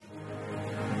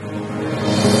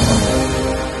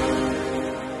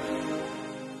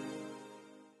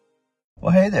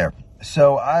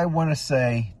So I want to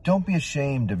say, don't be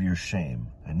ashamed of your shame.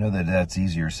 I know that that's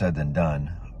easier said than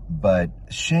done, but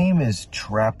shame is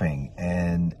trapping,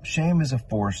 and shame is a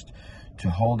force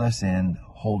to hold us in,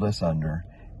 hold us under,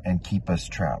 and keep us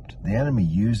trapped. The enemy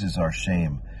uses our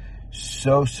shame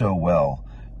so well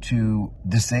to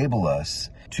disable us,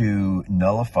 to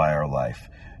nullify our life,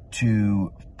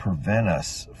 to prevent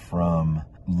us from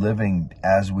living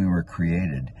as we were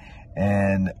created.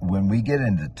 And when we get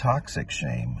into toxic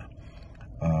shame,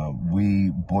 we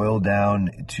boil down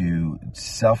to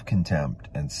self-contempt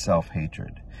and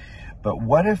self-hatred. But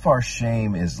what if our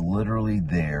shame is literally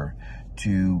there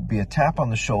to be a tap on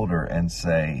the shoulder and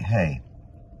say, hey,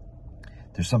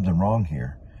 there's something wrong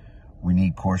here. We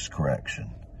need course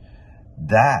correction.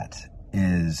 That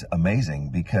is amazing,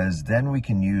 because then we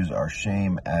can use our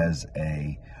shame as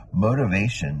a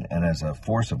motivation and as a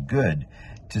force of good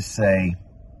to say,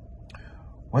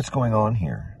 what's going on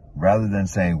here? Rather than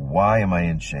saying, why am I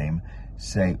in shame?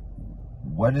 Say,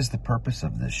 what is the purpose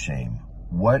of this shame?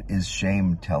 What is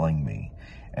shame telling me?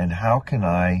 And how can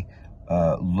I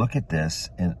look at this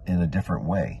in a different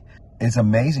way? It's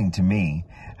amazing to me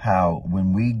how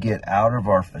when we get out of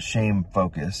our shame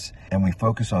focus and we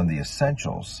focus on the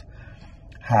essentials,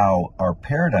 how our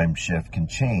paradigm shift can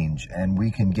change, and we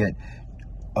can get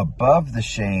above the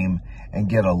shame and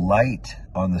get a light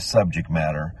on the subject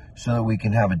matter so that we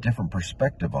can have a different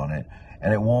perspective on it,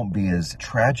 and it won't be as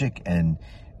tragic and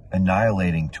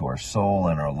annihilating to our soul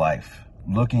and our life.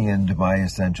 Looking into my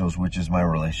essentials, which is my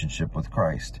relationship with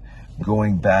Christ,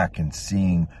 going back and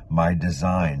seeing my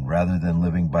design rather than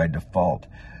living by default.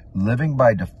 Living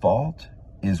by default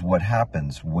is what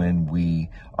happens when we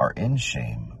are in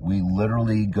shame. We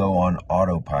literally go on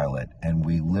autopilot, and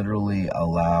we literally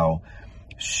allow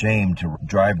shame to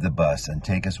drive the bus and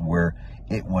take us where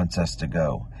it wants us to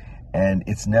go. And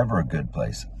it's never a good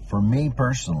place. For me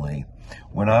personally,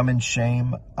 when I'm in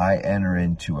shame, I enter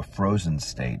into a frozen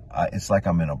state. It's like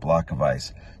I'm in a block of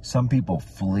ice. Some people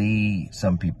flee,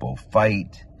 some people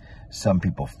fight, some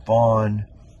people fawn.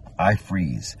 I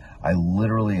freeze. I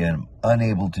literally am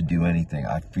unable to do anything.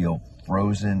 I feel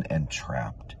frozen and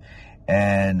trapped.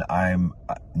 And I'm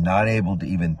not able to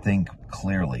even think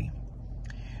clearly.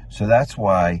 So that's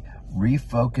why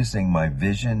refocusing my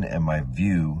vision and my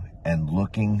view and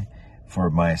looking for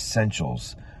my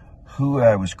essentials, who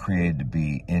I was created to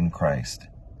be in Christ,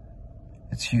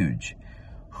 it's huge.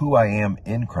 Who I am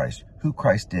in Christ, who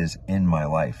Christ is in my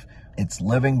life. It's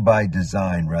living by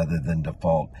design rather than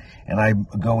default. And I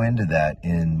go into that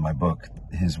in my book,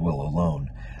 His Will Alone.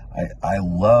 I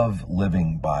love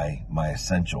living by my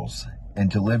essentials. And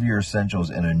to live your essentials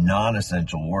in a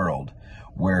non-essential world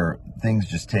where things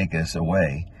just take us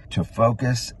away, to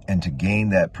focus and to gain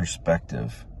that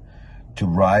perspective, to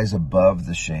rise above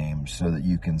the shame so that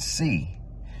you can see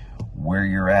where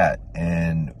you're at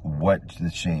and what the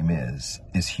shame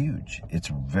is huge. It's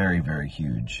very, very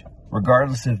huge.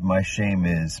 Regardless if my shame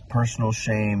is personal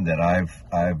shame that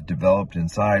I've developed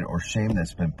inside or shame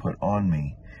that's been put on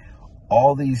me,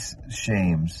 all these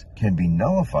shames can be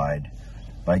nullified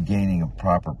by gaining a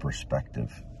proper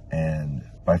perspective and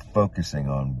by focusing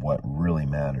on what really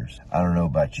matters. I don't know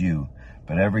about you,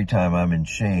 but every time I'm in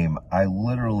shame, I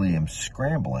literally am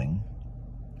scrambling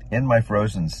in my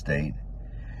frozen state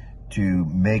to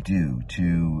make do,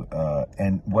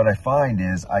 and what I find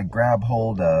is I grab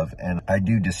hold of and I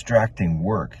do distracting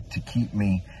work to keep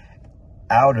me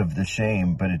out of the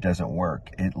shame, but it doesn't work.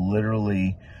 It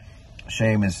literally,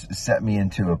 shame has set me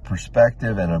into a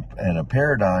perspective and a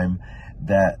paradigm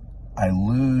that I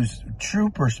lose true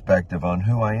perspective on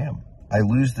who I am. I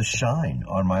lose the shine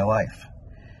on my life.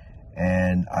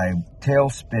 And I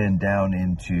tailspin down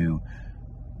into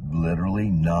literally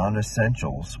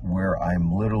non-essentials where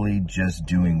I'm literally just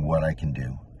doing what I can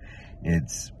do.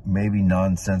 It's maybe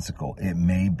nonsensical. It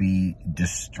may be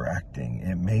distracting.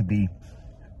 It may be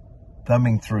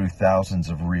thumbing through thousands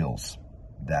of reels.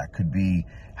 That could be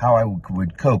how I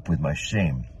would cope with my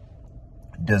shame.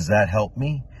 Does that help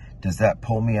me? Does that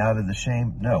pull me out of the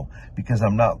shame? No, because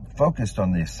I'm not focused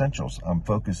on the essentials. I'm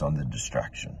focused on the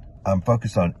distraction. I'm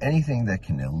focused on anything that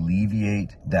can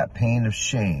alleviate that pain of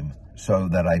shame so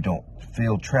that I don't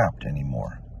feel trapped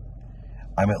anymore.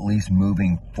 I'm at least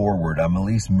moving forward. I'm at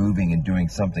least moving and doing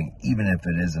something, even if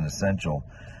it isn't essential.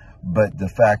 But the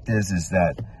fact is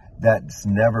that that's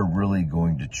never really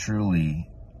going to truly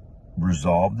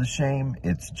resolve the shame.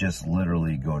 It's just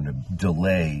literally going to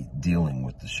delay dealing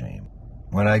with the shame.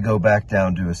 When I go back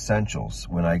down to essentials,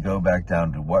 when I go back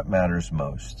down to what matters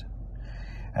most,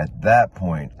 at that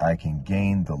point, I can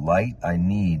gain the light I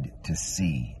need to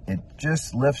see. It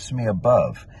just lifts me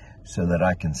above so that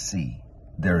I can see.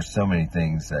 there are so many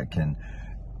things that can,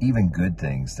 even good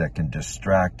things, that can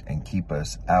distract and keep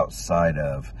us outside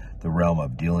of the realm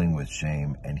of dealing with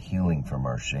shame and healing from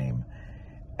our shame.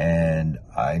 And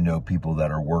I know people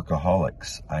that are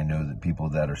workaholics. I know that people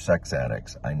that are sex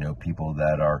addicts. I know people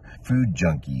that are food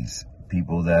junkies.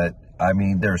 People that,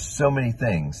 there's so many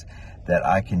things that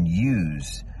I can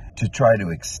use to try to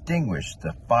extinguish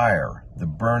the fire, the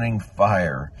burning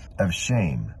fire of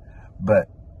shame. But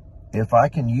if I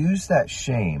can use that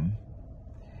shame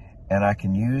and I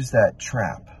can use that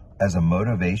trap as a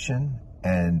motivation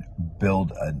and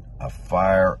build a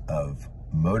fire of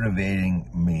motivating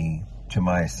me to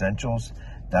my essentials,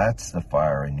 that's the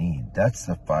fire I need. That's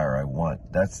the fire I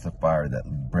want. That's the fire that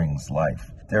brings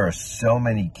life. There are so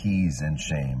many keys in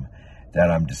shame that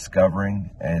I'm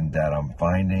discovering and that I'm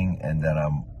finding and that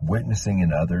I'm witnessing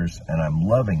in others, and I'm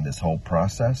loving this whole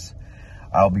process.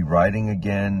 I'll be writing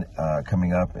again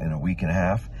coming up in a week and a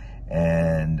half,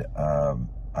 and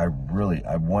I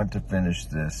want to finish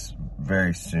this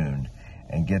very soon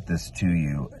and get this to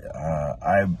you.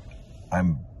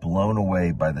 I'm blown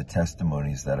away by the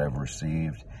testimonies that I've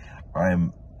received.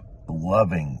 I'm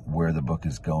loving where the book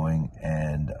is going,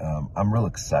 and I'm real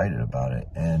excited about it.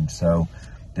 And so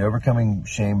the Overcoming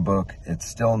Shame book, it's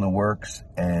still in the works,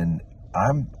 and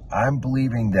I'm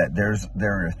believing that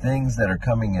there are things that are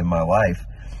coming in my life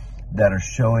that are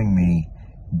showing me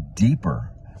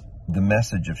deeper the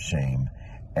message of shame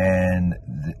and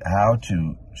how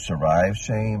to survive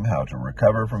shame, how to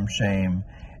recover from shame.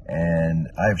 And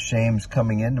I have shames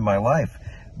coming into my life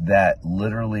that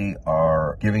literally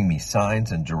are giving me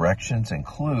signs and directions and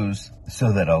clues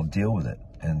so that I'll deal with it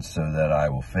and so that I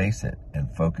will face it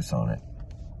and focus on it.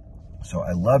 So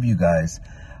I love you guys.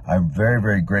 I'm very,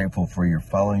 very grateful for your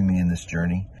following me in this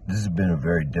journey. This has been a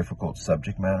very difficult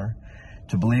subject matter.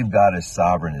 To believe God is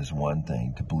sovereign is one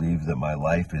thing. To believe that my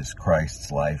life is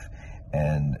Christ's life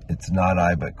and it's not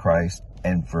I but Christ,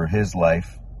 and for his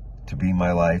life to be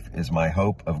my life is my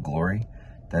hope of glory,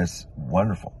 that's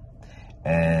wonderful.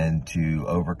 And to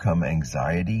overcome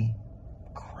anxiety,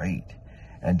 great.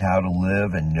 And how to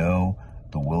live and know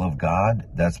the will of God,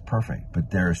 that's perfect. But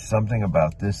there is something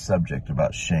about this subject,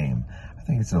 about shame. I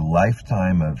think it's a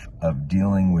lifetime of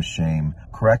dealing with shame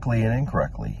correctly and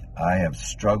incorrectly. I have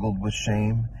struggled with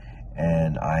shame,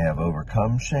 and I have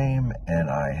overcome shame, and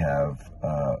I have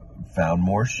found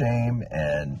more shame.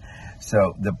 And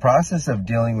so the process of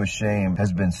dealing with shame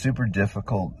has been super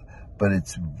difficult, but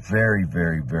it's very,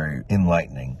 very, very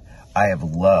enlightening. I have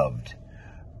loved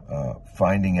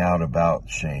finding out about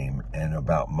shame and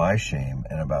about my shame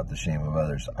and about the shame of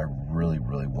others. I really,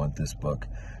 really want this book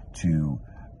to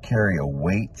carry a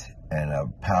weight and a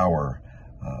power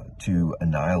to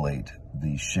annihilate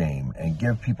the shame and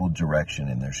give people direction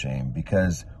in their shame.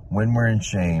 Because when we're in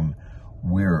shame,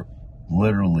 we're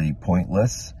literally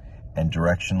pointless and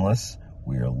directionless.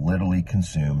 We are literally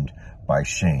consumed by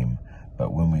shame.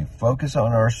 But when we focus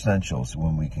on our essentials,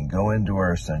 when we can go into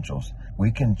our essentials,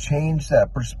 we can change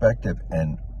that perspective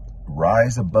and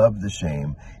rise above the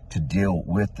shame to deal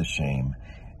with the shame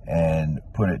and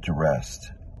put it to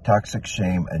rest. Toxic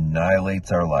shame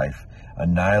annihilates our life,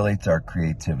 annihilates our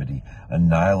creativity,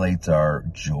 annihilates our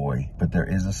joy. But there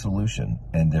is a solution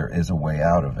and there is a way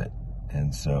out of it.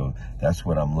 And so that's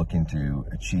what I'm looking to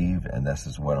achieve, and this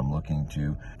is what I'm looking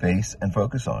to face and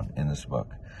focus on in this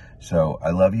book. So I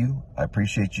love you, I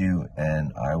appreciate you,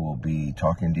 and I will be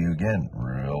talking to you again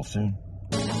real soon.